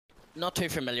Not too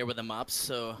familiar with the maps,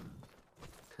 so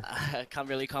I can't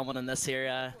really comment on this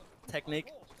here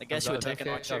technique. I guess you would take an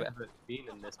I've archer. ever been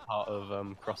in this part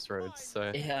of Crossroads,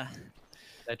 so Yeah.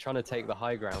 they're trying to take the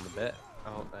high ground a bit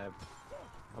out there,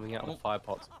 coming out of the fire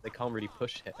pots. They can't really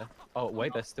push here. Oh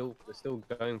wait, they're still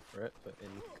going for it, but in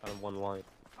kind of one line.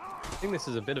 I think this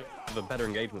is a bit of a better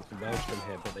engagement for Maelstrom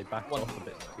here, but they backed off a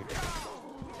bit too.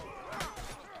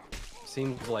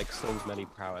 Seems like Storm's melee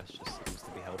prowess just seems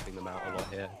to be helping them out a lot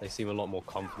here. They seem a lot more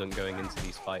confident going into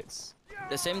these fights.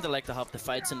 They seem to like to have the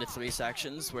fights into 3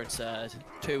 sections, where it's 2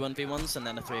 1v1s and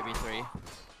then a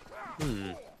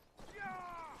 3v3.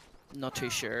 Not too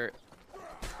sure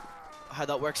how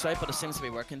that works out, but it seems to be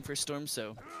working for Storm,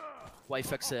 so why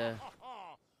fix a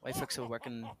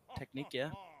working technique,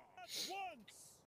 yeah?